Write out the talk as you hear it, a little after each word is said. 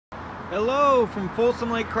Hello from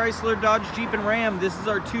Folsom Lake Chrysler Dodge Jeep and Ram. This is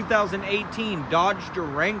our 2018 Dodge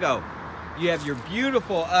Durango. You have your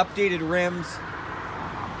beautiful updated rims,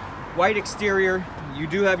 white exterior. You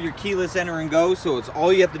do have your keyless enter and go, so it's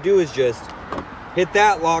all you have to do is just hit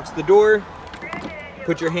that, locks the door,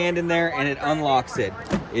 put your hand in there and it unlocks it.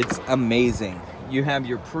 It's amazing. You have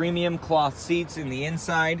your premium cloth seats in the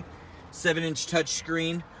inside, 7-inch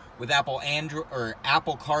touchscreen with Apple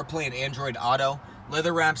CarPlay and Android Auto,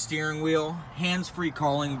 leather wrapped steering wheel, hands-free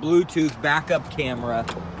calling, Bluetooth, backup camera,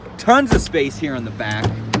 tons of space here in the back.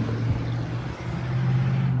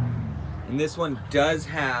 And this one does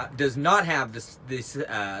not have this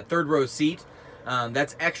third row seat.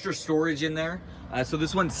 That's extra storage in there. So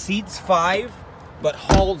this one seats 5, but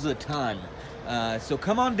hauls a ton. So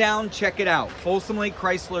come on down, check it out. Folsom Lake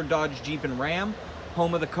Chrysler Dodge Jeep and Ram,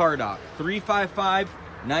 home of the car doc. 355-9999.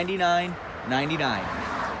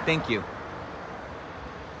 Thank you.